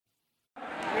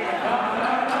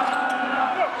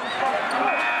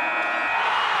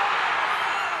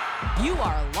You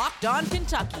are Locked On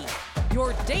Kentucky,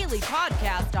 your daily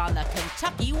podcast on the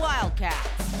Kentucky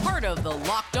Wildcats, part of the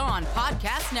Locked On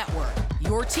Podcast Network,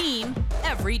 your team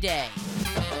every day.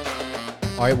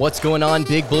 All right, what's going on,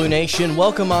 Big Blue Nation?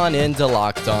 Welcome on into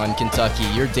Locked On Kentucky,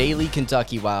 your daily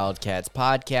Kentucky Wildcats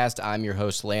podcast. I'm your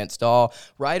host, Lance Dahl,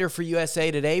 writer for USA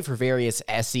Today for various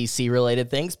SEC-related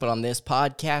things, but on this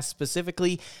podcast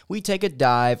specifically, we take a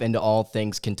dive into all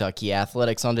things Kentucky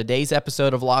athletics. On today's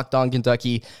episode of Locked On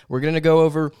Kentucky, we're going to go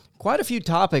over quite a few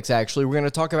topics, actually. We're going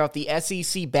to talk about the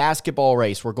SEC basketball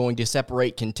race. We're going to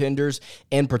separate contenders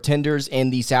and pretenders in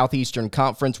the Southeastern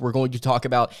Conference. We're going to talk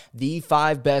about the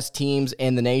 5 best teams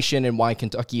in the nation and why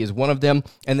Kentucky is one of them.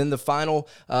 And then the final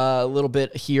little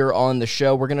bit here on the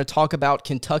show, we're going to talk about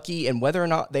Kentucky and whether or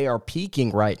not they are peaking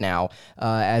right now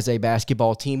as a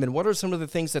basketball team and what are some of the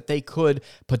things that they could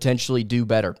potentially do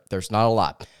better. There's not a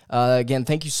lot. Again,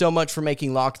 thank you so much for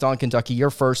making Locked On Kentucky your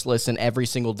first listen every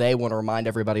single day. I want to remind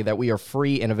everybody that we are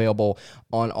free and available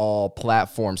on all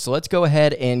platforms. So let's go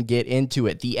ahead and get into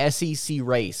it. The SEC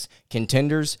race,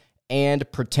 contenders and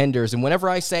pretenders. And whenever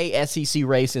I say SEC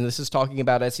race, and this is talking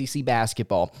about SEC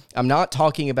basketball, I'm not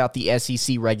talking about the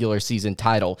SEC regular season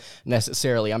title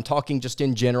necessarily. I'm talking just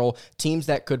in general, teams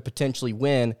that could potentially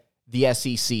win the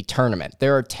SEC tournament.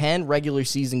 There are 10 regular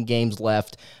season games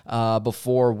left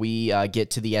before we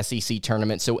get to the SEC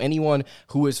tournament. So anyone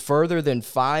who is further than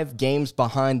 5 games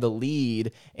behind the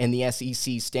lead in the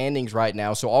SEC standings right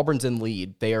now, so Auburn's in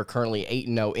lead. They are currently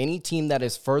 8-0. Any team that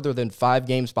is further than 5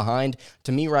 games behind,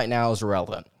 to me right now, is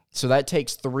irrelevant. So that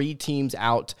takes 3 teams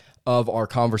out of our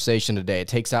conversation today. It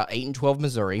takes out 8-12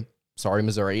 Missouri. Sorry,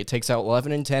 Missouri. It takes out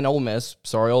 11-10 Ole Miss.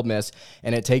 Sorry, Ole Miss.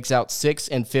 And it takes out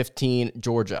 6-15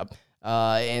 Georgia.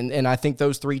 And I think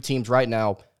those 3 teams right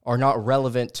now are not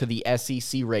relevant to the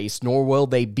SEC race, nor will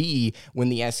they be when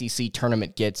the SEC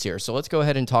tournament gets here. So let's go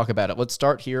ahead and talk about it. Let's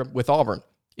start here with Auburn.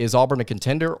 Is Auburn a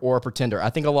contender or a pretender?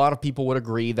 I think a lot of people would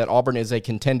agree that Auburn is a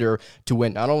contender to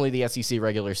win not only the SEC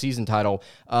regular season title,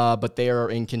 but they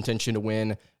are in contention to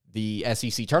win the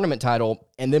SEC tournament title,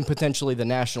 and then potentially the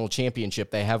national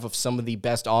championship. They have some of the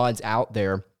best odds out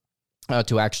there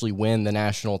to actually win the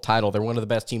national title. They're one of the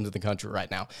best teams in the country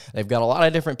right now. They've got a lot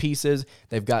of different pieces.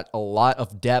 They've got a lot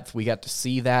of depth. We got to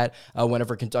see that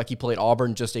whenever Kentucky played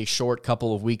Auburn just a short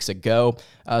couple of weeks ago.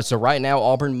 So right now,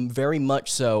 Auburn very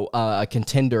much so a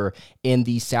contender in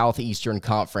the Southeastern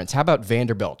Conference. How about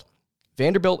Vanderbilt?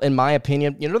 Vanderbilt, in my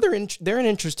opinion, they're an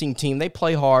interesting team. They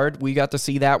play hard. We got to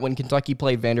see that when Kentucky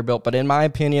played Vanderbilt. But in my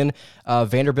opinion,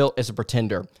 Vanderbilt is a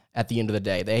pretender at the end of the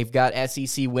day. They've got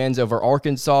SEC wins over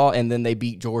Arkansas, and then they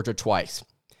beat Georgia twice.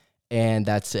 And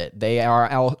that's it. They are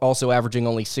also averaging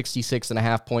only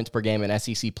 66.5 points per game in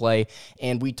SEC play.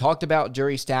 And we talked about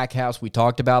Jerry Stackhouse. We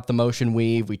talked about the motion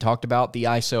weave. We talked about the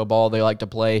ISO ball they like to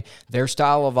play. Their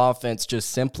style of offense just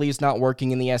simply is not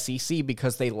working in the SEC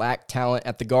because they lack talent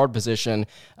at the guard position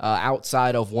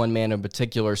outside of one man in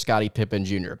particular, Scottie Pippen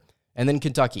Jr. And then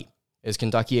Kentucky. Is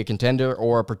Kentucky a contender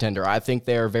or a pretender? I think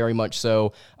they're very much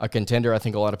so a contender. I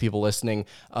think a lot of people listening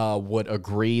would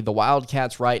agree. The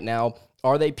Wildcats right now,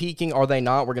 are they peaking? Are they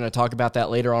not? We're going to talk about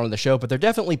that later on in the show, but they're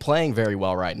definitely playing very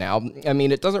well right now. I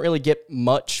mean, it doesn't really get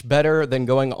much better than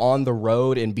going on the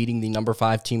road and beating the number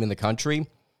 5 team in the country.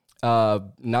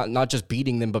 Not just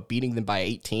beating them, but beating them by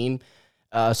 18.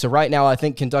 So right now, I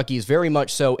think Kentucky is very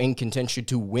much so in contention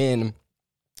to win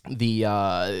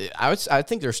I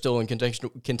think they're still in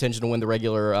contention to win the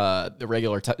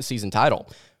regular season title.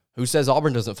 Who says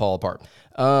Auburn doesn't fall apart?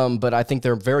 But I think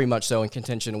they're very much so in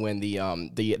contention to win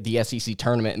the SEC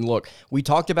tournament. And look, we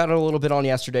talked about it a little bit on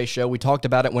yesterday's show. We talked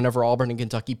about it whenever Auburn and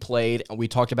Kentucky played. We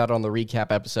talked about it on the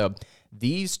recap episode.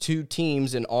 These 2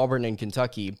 teams in Auburn and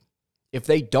Kentucky, if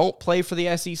they don't play for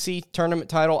the SEC tournament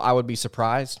title, I would be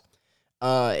surprised.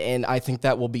 And I think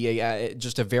that will be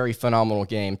just a very phenomenal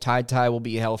game. Ty will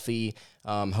be healthy.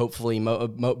 Hopefully,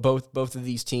 both of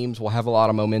these teams will have a lot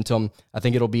of momentum. I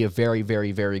think it'll be a very,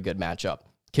 very, very good matchup.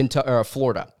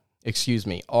 Florida,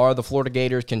 are the Florida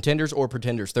Gators contenders or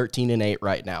pretenders? 13-8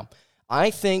 right now.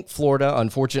 I think Florida,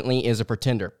 unfortunately, is a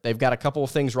pretender. They've got a couple of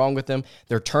things wrong with them.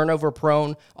 They're turnover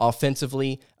prone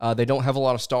offensively. They don't have a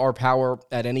lot of star power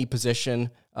at any position.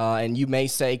 And you may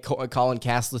say Colin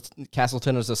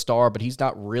Castleton is a star, but he's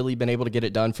not really been able to get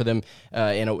it done for them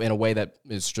in a way that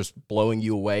is just blowing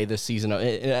you away this season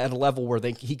at a level where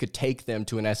he could take them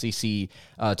to an SEC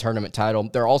tournament title.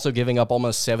 They're also giving up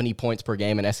almost 70 points per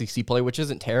game in SEC play, which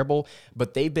isn't terrible,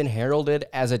 but they've been heralded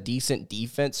as a decent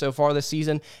defense so far this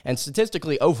season, and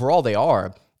statistically, overall, they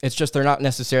are. It's just they're not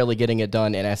necessarily getting it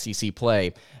done in SEC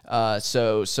play.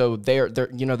 So they're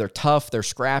tough, they're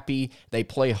scrappy, they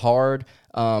play hard,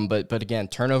 but again,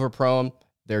 turnover prone.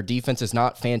 Their defense is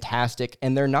not fantastic,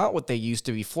 and they're not what they used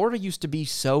to be. Florida used to be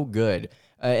so good,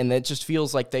 and it just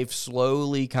feels like they've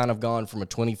slowly kind of gone from a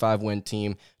 25-win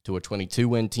team to a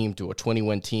 22-win team to a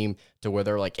 20-win team to where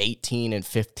they're like 18 and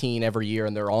 15 every year,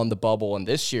 and they're on the bubble. And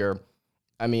this year,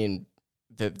 I mean,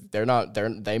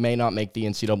 they may not make the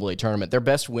NCAA tournament. Their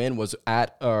best win was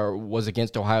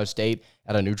against Ohio State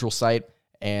at a neutral site,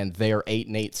 and they are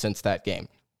 8-8 since that game.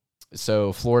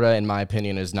 So Florida, in my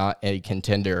opinion, is not a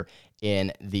contender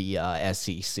in the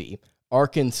SEC.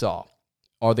 Arkansas.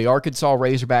 Are the Arkansas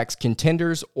Razorbacks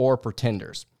contenders or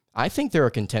pretenders? I think they're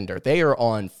a contender. They are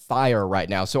on fire right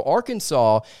now. So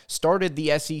Arkansas started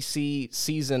the SEC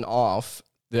season off,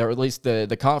 or at least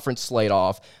the conference slate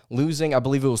off, losing, I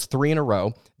believe it was 3 in a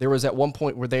row. There was at one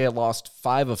point where they had lost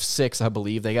 5 of 6, I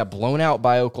believe. They got blown out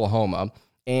by Oklahoma,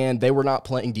 and they were not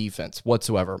playing defense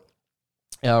whatsoever.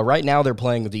 Right now, they're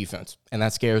playing defense, and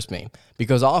that scares me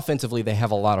because offensively, they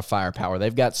have a lot of firepower.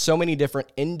 They've got so many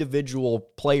different individual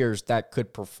players that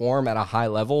could perform at a high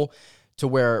level to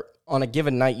where on a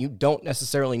given night, you don't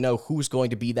necessarily know who's going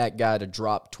to be that guy to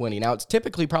drop 20. Now, it's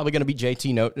typically probably going to be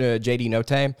JD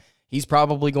Notae. He's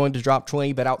probably going to drop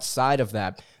 20, but outside of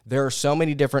that, there are so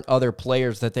many different other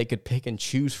players that they could pick and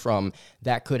choose from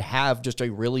that could have just a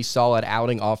really solid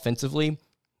outing offensively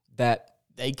that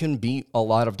they can beat a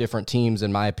lot of different teams,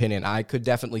 in my opinion. I could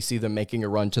definitely see them making a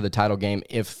run to the title game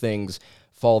if things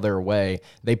fall their way.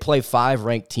 They play 5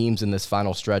 ranked teams in this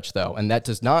final stretch, though, and that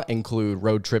does not include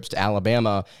road trips to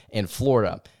Alabama and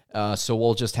Florida. So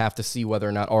we'll just have to see whether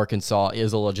or not Arkansas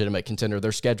is a legitimate contender.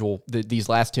 Their schedule, these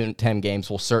last 10 games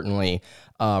will certainly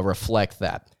reflect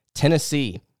that.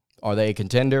 Tennessee, are they a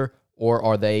contender or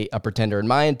are they a pretender? In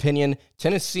my opinion,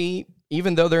 Tennessee,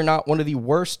 even though they're not one of the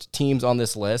worst teams on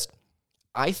this list,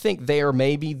 I think they are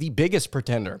maybe the biggest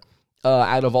pretender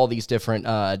out of all these different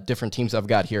teams I've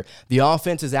got here. The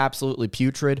offense is absolutely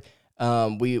putrid.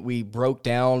 We broke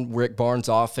down Rick Barnes'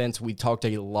 offense. We talked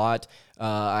a lot.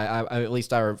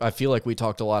 I feel like we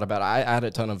talked a lot about it. I had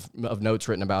a ton of notes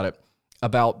written about it,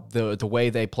 about the way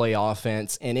they play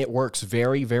offense, and it works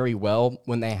very, very well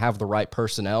when they have the right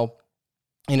personnel.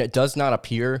 And it does not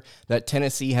appear that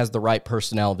Tennessee has the right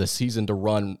personnel this season to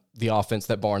run the offense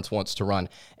that Barnes wants to run,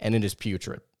 and it is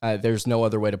putrid. There's no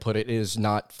other way to put it. It is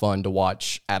not fun to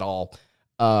watch at all.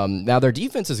 Now, their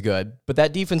defense is good, but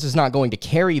that defense is not going to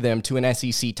carry them to an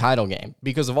SEC title game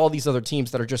because of all these other teams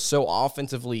that are just so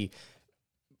offensively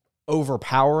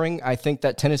overpowering. I think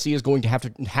that Tennessee is going to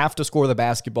have to score the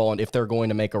basketball, and if they're going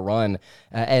to make a run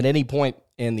at any point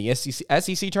in the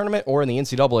SEC tournament or in the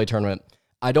NCAA tournament,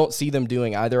 I don't see them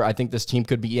doing either. I think this team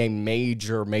could be a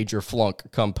major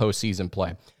flunk come postseason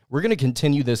play. We're going to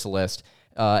continue this list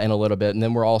in a little bit, and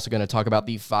then we're also going to talk about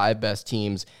the 5 best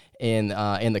teams in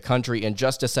the country in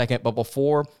just a second. But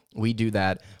before we do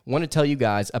that, I want to tell you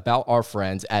guys about our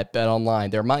friends at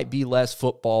BetOnline. There might be less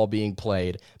football being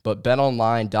played, but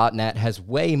BetOnline.net has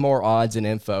way more odds and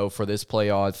info for this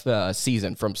playoff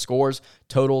season, from scores,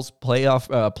 totals,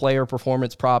 playoff player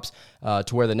performance props,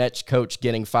 to where the next coach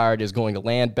getting fired is going to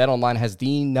land. BetOnline has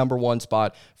the #1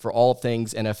 spot for all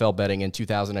things NFL betting in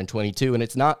 2022, and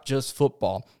it's not just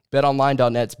football.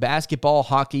 BetOnline.net's basketball,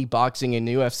 hockey, boxing, and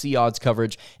UFC odds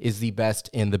coverage is the best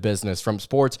in the business. From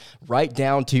sports right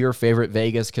down to your favorite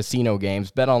Vegas casino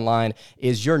games, BetOnline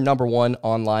is your #1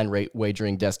 online rate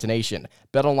wagering destination.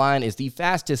 BetOnline is the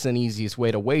fastest and easiest way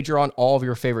to wager on all of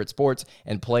your favorite sports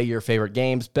and play your favorite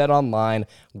games. BetOnline,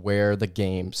 where the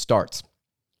game starts.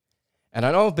 And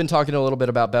I know I've been talking a little bit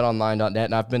about BetOnline.net,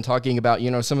 and I've been talking about,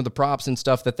 some of the props and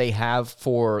stuff that they have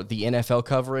for the NFL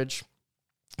coverage,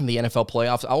 the NFL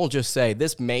playoffs. I will just say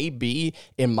this may be,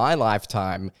 in my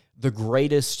lifetime, the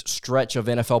greatest stretch of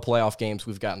NFL playoff games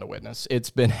we've gotten to witness. It's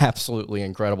been absolutely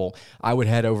incredible. I would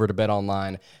head over to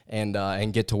BetOnline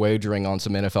and get to wagering on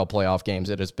some NFL playoff games.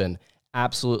 It has been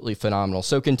absolutely phenomenal.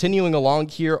 So continuing along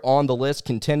here on the list,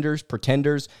 contenders,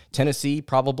 pretenders, Tennessee,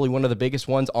 probably one of the biggest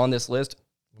ones on this list.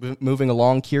 Moving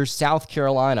along here, South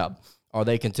Carolina. Are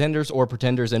they contenders or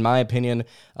pretenders? In my opinion,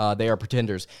 they are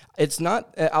pretenders. It's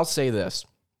not, I'll say this.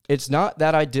 It's not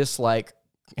that I dislike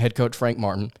head coach Frank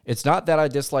Martin. It's not that I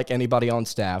dislike anybody on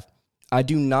staff. I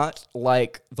do not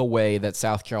like the way that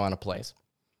South Carolina plays.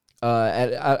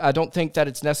 I don't think that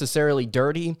it's necessarily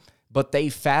dirty, but they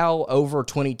foul over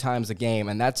 20 times a game,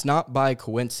 and that's not by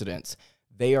coincidence.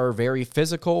 They are very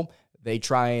physical. They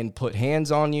try and put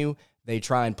hands on you. They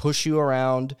try and push you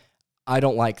around. I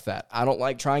don't like that. I don't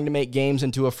like trying to make games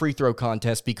into a free throw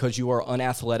contest because you are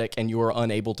unathletic and you are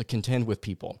unable to contend with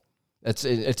people.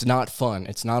 It's not fun.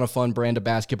 It's not a fun brand of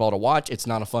basketball to watch. It's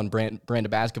not a fun brand of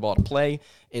basketball to play.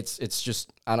 It's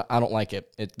just I don't like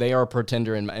it. They are a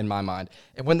pretender in my mind.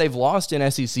 And when they've lost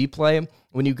in SEC play,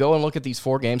 when you go and look at these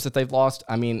 4 games that they've lost,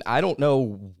 I mean, I don't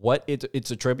know what it's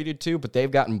attributed to, but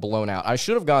they've gotten blown out. I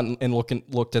should have gone and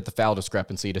looked at the foul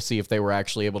discrepancy to see if they were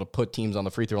actually able to put teams on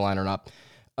the free throw line or not.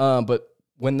 But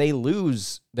when they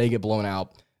lose, they get blown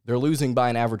out. They're losing by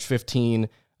an average 15.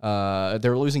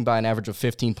 They're losing by an average of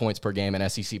 15 points per game in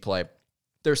SEC play.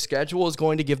 Their schedule is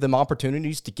going to give them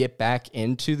opportunities to get back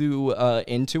into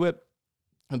it.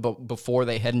 But before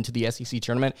they head into the SEC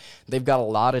tournament, they've got a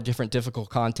lot of different difficult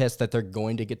contests that they're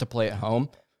going to get to play at home.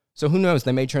 So who knows?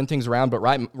 They may turn things around. But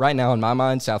right now, in my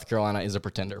mind, South Carolina is a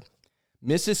pretender.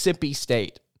 Mississippi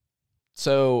State.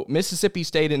 So Mississippi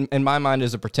State, in my mind,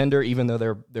 is a pretender, even though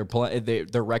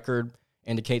their record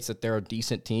indicates that they're a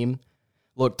decent team.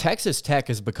 Look, Texas Tech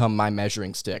has become my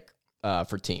measuring stick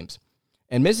for teams.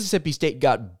 And Mississippi State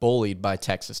got bullied by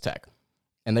Texas Tech.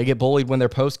 And they get bullied when their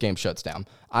post-game shuts down.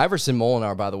 Iverson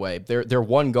Molinar, by the way, their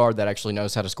one guard that actually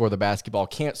knows how to score the basketball,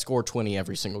 can't score 20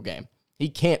 every single game. He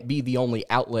can't be the only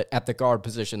outlet at the guard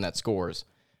position that scores.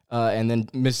 And then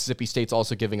Mississippi State's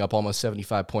also giving up almost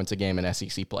 75 points a game in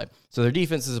SEC play. So their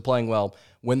defense is playing well.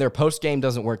 When their post-game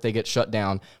doesn't work, they get shut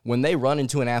down. When they run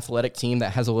into an athletic team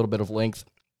that has a little bit of length,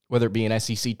 whether it be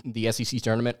the SEC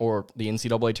tournament or the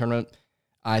NCAA tournament,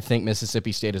 I think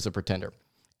Mississippi State is a pretender.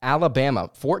 Alabama,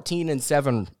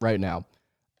 14-7 right now.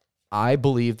 I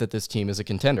believe that this team is a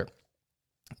contender.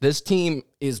 This team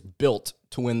is built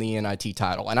to win the NIT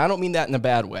title. And I don't mean that in a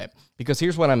bad way, because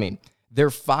here's what I mean. They're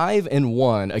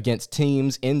 5-1 against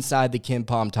teams inside the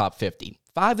KenPom top 50.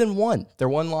 5-1. Their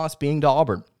one loss being to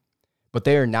Auburn. But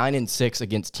they are 9-6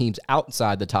 against teams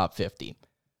outside the top 50.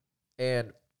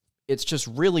 And it's just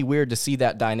really weird to see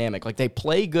that dynamic. Like, they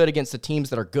play good against the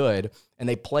teams that are good, and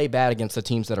they play bad against the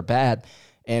teams that are bad.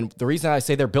 And the reason I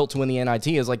say they're built to win the NIT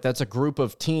is, like, that's a group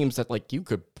of teams that, like, you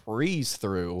could breeze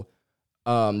through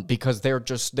because they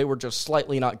were just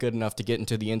slightly not good enough to get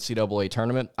into the NCAA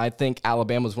tournament. I think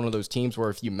Alabama's one of those teams where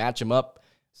if you match them up,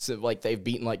 so like they've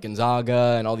beaten like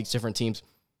Gonzaga and all these different teams,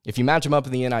 if you match them up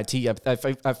in the NIT,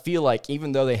 I feel like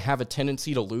even though they have a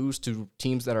tendency to lose to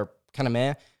teams that are kind of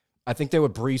meh, I think they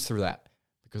would breeze through that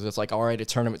because it's like, all right,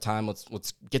 it's tournament time.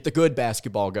 Let's get the good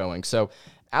basketball going. So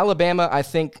Alabama, I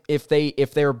think if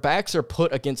their backs are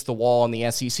put against the wall in the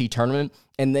SEC tournament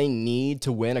and they need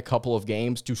to win a couple of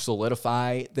games to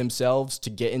solidify themselves to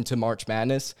get into March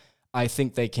Madness, I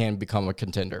think they can become a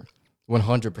contender,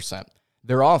 100%.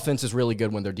 Their offense is really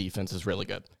good when their defense is really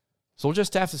good. So we'll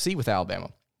just have to see with Alabama.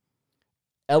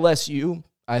 LSU,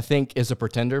 I think, is a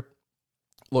pretender.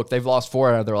 Look, they've lost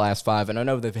 4 out of their last 5, and I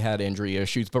know they've had injury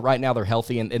issues, but right now they're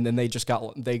healthy, and then they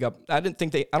got I don't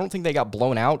think they got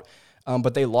blown out,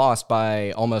 but they lost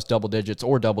by almost double digits,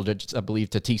 I believe,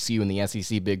 to TCU in the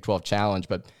SEC Big 12 Challenge,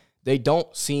 but they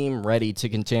don't seem ready to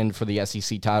contend for the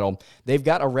SEC title. They've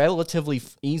got a relatively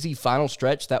easy final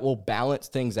stretch that will balance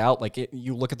things out. Like,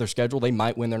 you look at their schedule, they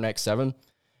might win their next 7,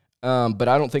 but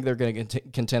I don't think they're going to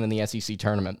contend in the SEC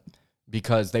tournament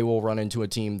because they will run into a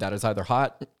team that is either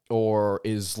hot or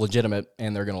is legitimate,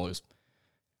 and they're going to lose.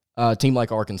 A team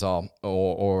like Arkansas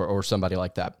or somebody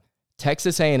like that.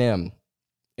 Texas A&M,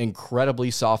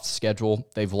 incredibly soft schedule.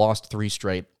 They've lost 3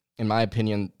 straight. In my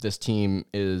opinion, this team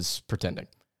is pretending.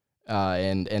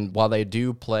 And while they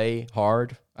do play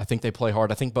hard, I think they play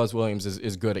hard. I think Buzz Williams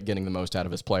is good at getting the most out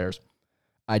of his players.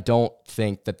 I don't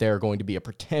think that they're going to be a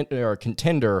pretender or a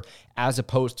contender as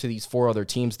opposed to these 4 other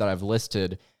teams that I've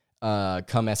listed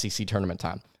come SEC tournament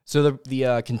time. So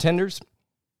the contenders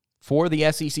for the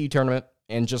SEC tournament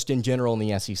and just in general in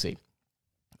the SEC,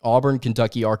 Auburn,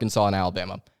 Kentucky, Arkansas, and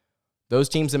Alabama. Those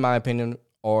teams, in my opinion,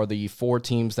 are the 4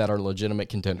 teams that are legitimate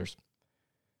contenders.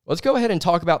 Let's go ahead and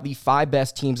talk about the 5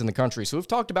 best teams in the country. So we've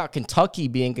talked about Kentucky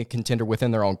being a contender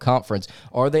within their own conference.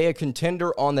 Are they a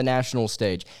contender on the national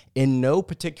stage? In no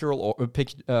particular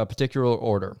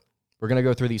order. We're going to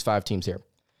go through these 5 teams here.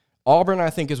 Auburn, I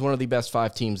think, is one of the best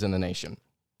 5 teams in the nation,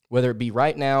 whether it be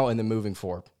right now and then moving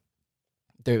forward.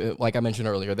 Like I mentioned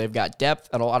earlier, they've got depth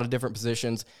at a lot of different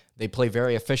positions. They play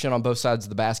very efficient on both sides of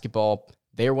the basketball.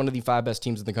 They're one of the 5 best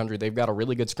teams in the country. They've got a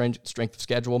really good strength of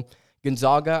schedule.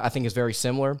 Gonzaga, I think, is very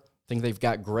similar. I think they've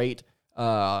got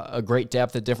a great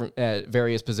depth at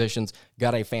various positions.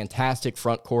 Got a fantastic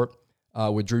front court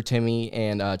with Drew Timme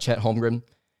and Chet Holmgren.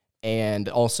 And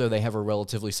also they have a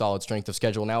relatively solid strength of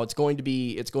schedule. Now it's going to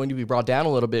be brought down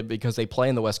a little bit because they play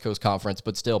in the West Coast Conference,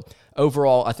 but still,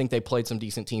 overall, I think they played some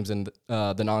decent teams in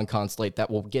the non-con slate that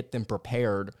will get them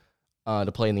prepared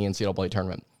to play in the NCAA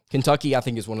tournament. Kentucky, I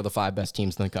think, is one of the 5 best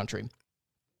teams in the country.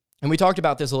 And we talked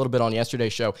about this a little bit on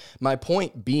yesterday's show. My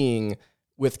point being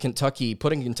with Kentucky,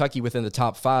 putting Kentucky within the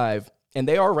top 5, and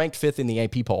they are ranked 5th in the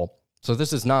AP poll, so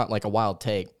this is not like a wild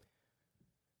take.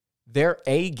 Their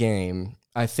A game,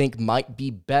 I think, might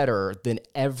be better than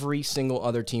every single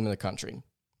other team in the country.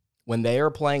 When they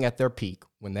are playing at their peak,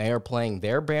 when they are playing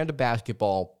their brand of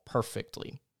basketball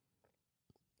perfectly,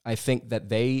 I think that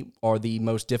they are the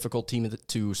most difficult team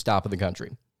to stop in the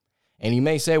country. And you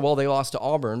may say, well, they lost to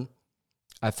Auburn.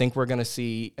 I think we're going to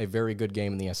see a very good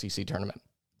game in the SEC tournament.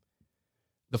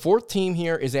 The 4th team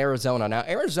here is Arizona. Now,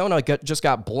 Arizona just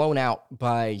got blown out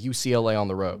by UCLA on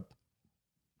the road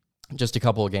just a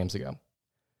couple of games ago.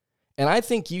 And I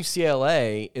think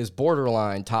UCLA is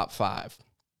borderline top 5.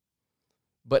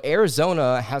 But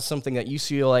Arizona has something that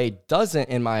UCLA doesn't,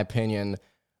 in my opinion,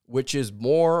 which is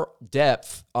more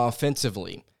depth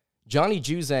offensively. Johnny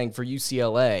Juzang for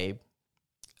UCLA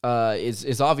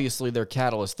is obviously their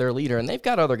catalyst, their leader, and they've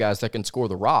got other guys that can score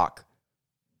the rock.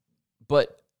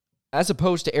 But as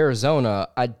opposed to Arizona,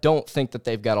 I don't think that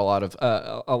they've got a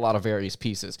lot of various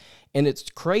pieces. And it's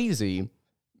crazy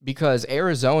because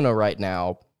Arizona right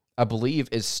now, I believe,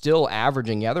 is still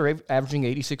averaging, they're averaging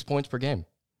 86 points per game,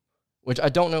 which I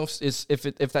don't know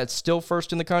if that's still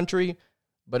first in the country,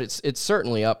 but it's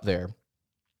certainly up there.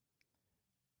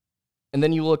 And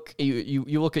then you look at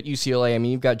UCLA. I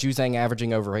mean, you've got Juzang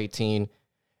averaging over 18,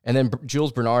 and then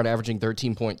Jules Bernard averaging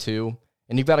 13.2,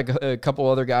 and you've got a couple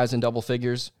other guys in double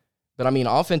figures. But I mean,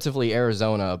 offensively,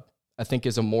 Arizona, I think,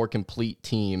 is a more complete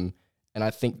team, and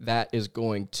I think that is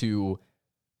going to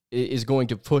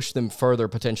push them further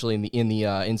potentially in the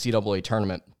NCAA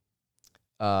tournament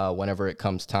whenever it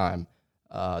comes time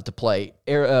to play.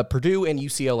 Purdue and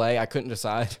UCLA, I couldn't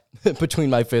decide between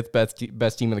my 5th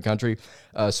best team in the country.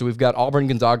 So we've got Auburn,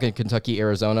 Gonzaga, Kentucky,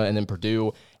 Arizona, and then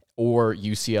Purdue or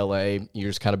UCLA. You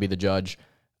just kind of be the judge.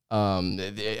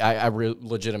 I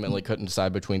legitimately couldn't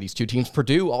decide between these two teams.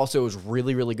 Purdue also is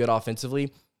really, really good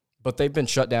offensively, but they've been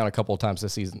shut down a couple of times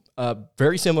this season.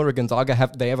 Very similar to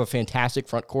Gonzaga. They have a fantastic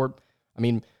front court. I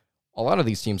mean, a lot of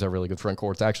these teams have really good front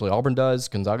courts, actually. Auburn does,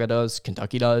 Gonzaga does,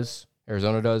 Kentucky does,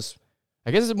 Arizona does.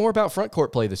 I guess it's more about front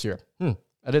court play this year. I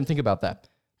didn't think about that.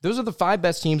 Those are the 5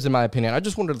 best teams in my opinion. I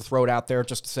just wanted to throw it out there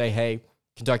just to say, hey,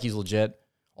 Kentucky's legit.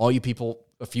 All you people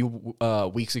a few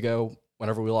weeks ago,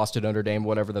 whenever we lost to Notre Dame,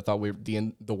 whatever, that thought the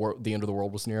end of the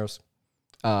world was near us,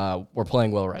 we're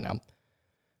playing well right now.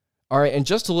 All right, in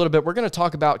just a little bit, we're going to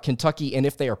talk about Kentucky and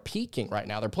if they are peaking right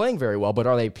now. They're playing very well, but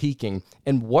are they peaking?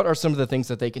 And what are some of the things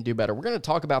that they can do better? We're going to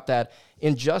talk about that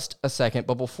in just a second.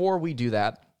 But before we do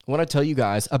that, I want to tell you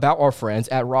guys about our friends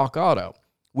at Rock Auto.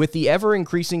 With the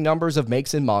ever-increasing numbers of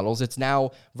makes and models, it's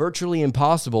now virtually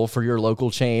impossible for your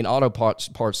local chain auto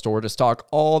parts store to stock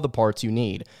all the parts you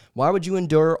need. Why would you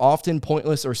endure often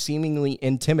pointless or seemingly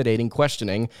intimidating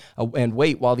questioning and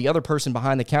wait while the other person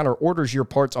behind the counter orders your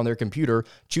parts on their computer,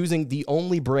 choosing the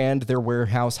only brand their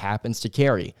warehouse happens to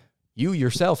carry? You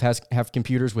yourself have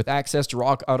computers with access to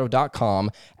rockauto.com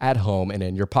at home and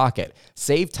in your pocket.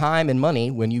 Save time and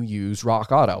money when you use Rock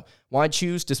Auto. Why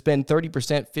choose to spend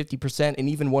 30%, 50%, and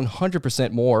even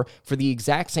 100% more for the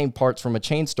exact same parts from a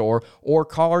chain store or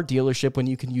car dealership when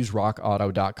you can use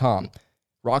rockauto.com?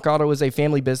 Rock Auto is a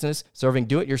family business serving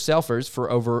do-it-yourselfers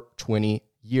for over 20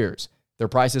 years. Their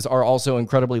prices are also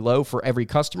incredibly low for every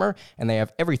customer, and they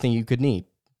have everything you could need.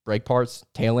 Brake parts,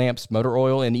 tail lamps, motor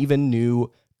oil, and even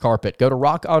new carpet. Go to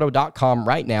rockauto.com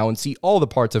right now and see all the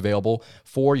parts available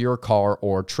for your car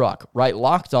or truck. Write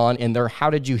Locked On in their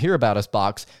How Did You Hear About Us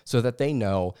box so that they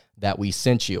know that we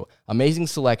sent you. Amazing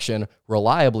selection,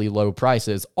 reliably low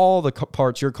prices, all the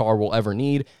parts your car will ever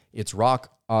need. It's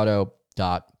rockauto.com.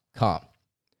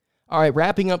 All right,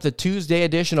 wrapping up the Tuesday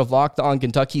edition of Locked On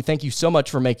Kentucky. Thank you so much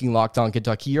for making Locked On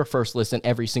Kentucky your first listen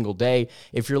every single day.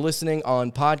 If you're listening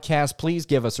on podcast, please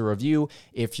give us a review.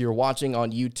 If you're watching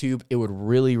on YouTube, it would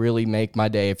really, really make my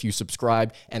day if you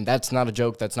subscribe. And that's not a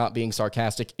joke. That's not being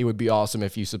sarcastic. It would be awesome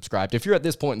if you subscribed. If you're at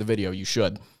this point in the video, you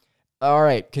should. All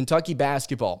right, Kentucky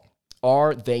basketball.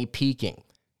 Are they peaking?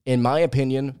 In my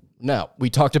opinion, no. We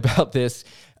talked about this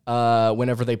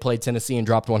whenever they played Tennessee and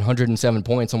dropped 107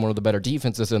 points on one of the better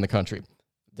defenses in the country.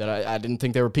 That I didn't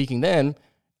think they were peaking then.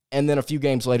 And then a few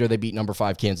games later, they beat number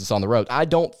 5 Kansas on the road. I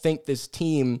don't think this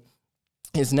team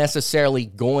is necessarily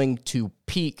going to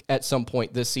peak at some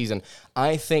point this season.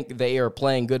 I think they are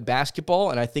playing good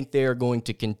basketball, and I think they are going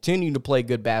to continue to play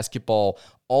good basketball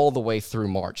all the way through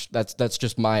March. That's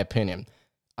just my opinion.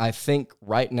 I think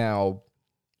right now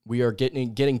we are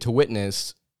getting to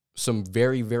witness some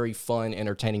very, very fun,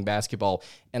 entertaining basketball.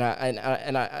 And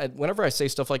I whenever I say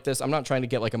stuff like this, I'm not trying to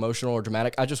get like emotional or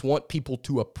dramatic. I just want people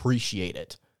to appreciate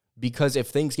it because if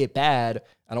things get bad,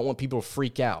 I don't want people to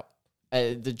freak out.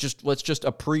 Let's just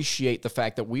appreciate the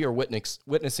fact that we are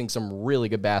witnessing some really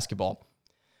good basketball.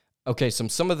 Okay,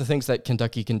 some of the things that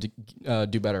Kentucky can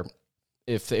do better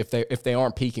if they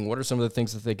aren't peaking. What are some of the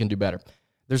things that they can do better?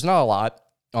 There's not a lot,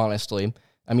 honestly.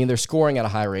 I mean, they're scoring at a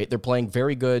high rate. They're playing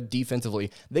very good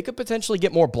defensively. They could potentially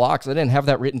get more blocks. I didn't have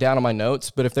that written down on my notes,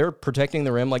 but if they're protecting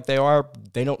the rim like they are,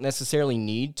 they don't necessarily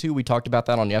need to. We talked about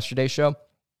that on yesterday's show.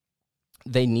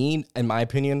 They need, in my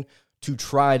opinion, to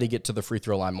try to get to the free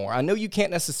throw line more. I know you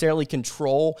can't necessarily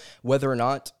control whether or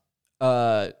not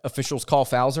officials call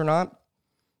fouls or not.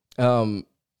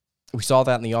 We saw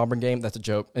that in the Auburn game. That's a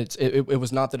joke. It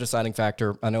was not the deciding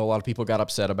factor. I know a lot of people got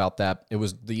upset about that. It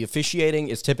was the officiating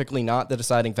is typically not the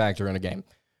deciding factor in a game.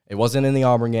 It wasn't in the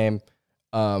Auburn game.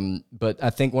 But I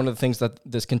think one of the things that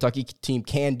this Kentucky team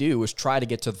can do is try to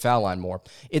get to the foul line more.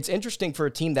 It's interesting for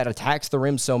a team that attacks the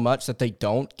rim so much that they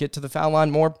don't get to the foul line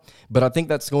more, but I think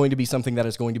that's going to be something that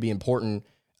is going to be important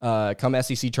come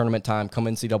SEC tournament time, come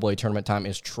NCAA tournament time,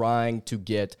 is trying to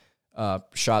get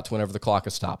shots whenever the clock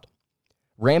is stopped.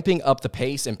 Ramping up the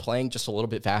pace and playing just a little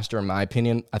bit faster, in my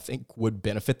opinion, I think would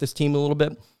benefit this team a little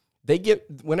bit.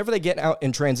 Whenever they get out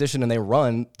in transition and they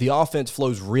run, the offense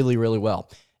flows really, really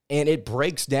well. And it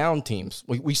breaks down teams.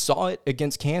 We saw it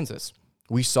against Kansas.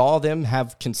 We saw them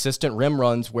have consistent rim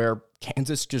runs where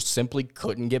Kansas just simply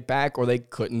couldn't get back or they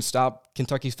couldn't stop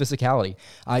Kentucky's physicality.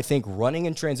 I think running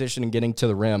in transition and getting to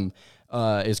the rim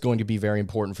is going to be very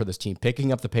important for this team,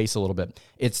 picking up the pace a little bit.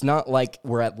 It's not like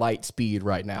we're at light speed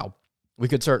right now. We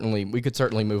could certainly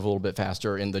move a little bit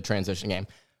faster in the transition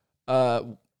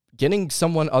game. Getting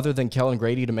someone other than Kellen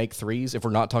Grady to make threes, if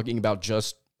we're not talking about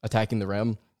just attacking the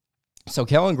rim. So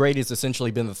Kellen Grady has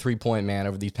essentially been the three-point man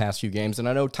over these past few games, and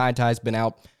I know Ty's been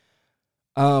out,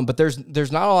 but there's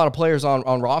not a lot of players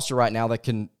on roster right now that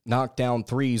can knock down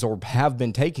threes or have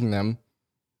been taking them,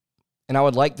 and I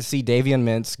would like to see Davion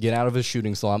Mintz get out of his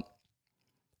shooting slump.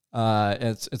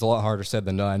 It's a lot harder said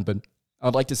than done, but I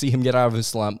would like to see him get out of his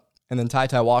slump. And then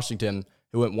Ty Washington,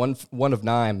 who went 1 of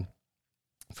 9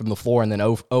 from the floor and then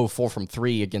 0-4 from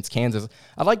 3 against Kansas,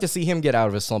 I'd like to see him get out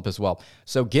of his slump as well.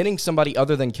 So getting somebody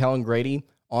other than Kellen Grady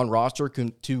on roster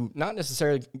to not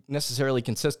necessarily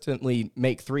consistently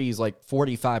make threes like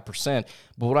 45%,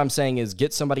 but what I'm saying is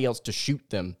get somebody else to shoot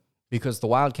them because the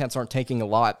Wildcats aren't taking a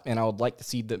lot, and I would like to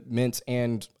see the Mintz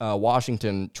and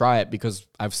Washington try it because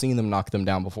I've seen them knock them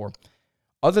down before.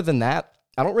 Other than that,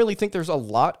 I don't really think there's a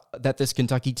lot that this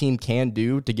Kentucky team can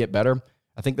do to get better.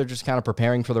 I think they're just kind of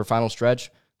preparing for their final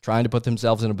stretch, trying to put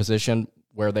themselves in a position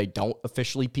where they don't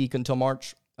officially peak until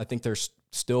March. I think there's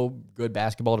still good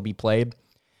basketball to be played.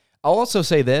 I'll also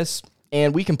say this,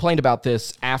 and we complained about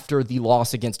this after the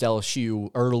loss against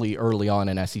LSU early on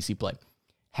in SEC play.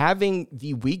 Having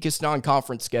the weakest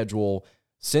non-conference schedule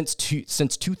since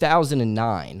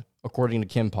 2009, according to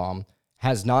KenPom,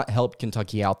 has not helped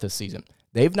Kentucky out this season.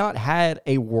 They've not had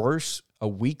a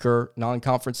weaker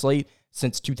non-conference slate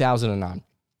since 2009.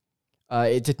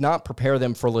 It did not prepare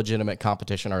them for legitimate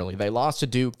competition early. They lost to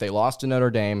Duke, they lost to Notre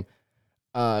Dame,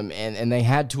 and they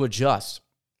had to adjust.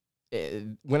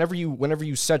 Whenever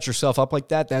you set yourself up like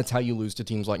that, that's how you lose to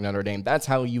teams like Notre Dame. That's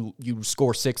how you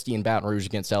score 60 in Baton Rouge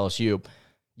against LSU.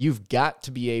 You've got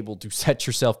to be able to set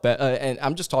yourself better, and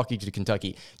I'm just talking to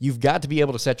Kentucky. You've got to be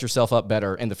able to set yourself up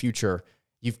better in the future.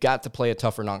 You've got to play a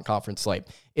tougher non-conference slate.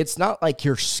 It's not like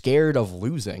you're scared of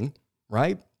losing,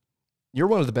 right? You're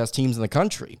one of the best teams in the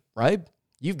country, right?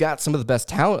 You've got some of the best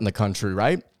talent in the country,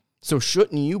 right? So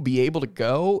shouldn't you be able to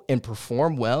go and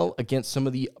perform well against some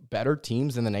of the better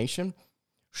teams in the nation?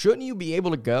 Shouldn't you be able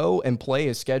to go and play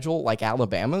a schedule like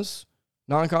Alabama's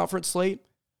non-conference slate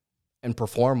and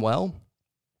perform well?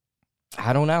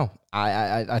 I don't know.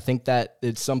 I think that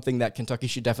it's something that Kentucky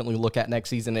should definitely look at next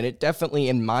season, and it definitely,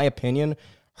 in my opinion,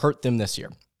 hurt them this year.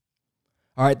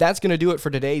 All right, that's going to do it for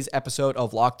today's episode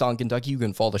of Locked On Kentucky. You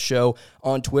can follow the show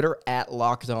on Twitter at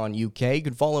LockedOnUK. You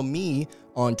can follow me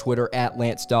on Twitter at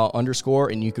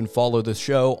LanceDahl_, and you can follow the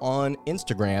show on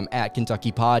Instagram at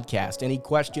Kentucky Podcast. Any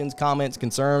questions, comments,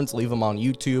 concerns, leave them on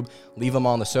YouTube, leave them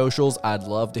on the socials. I'd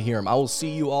love to hear them. I will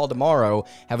see you all tomorrow.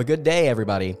 Have a good day,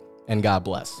 everybody, and God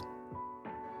bless.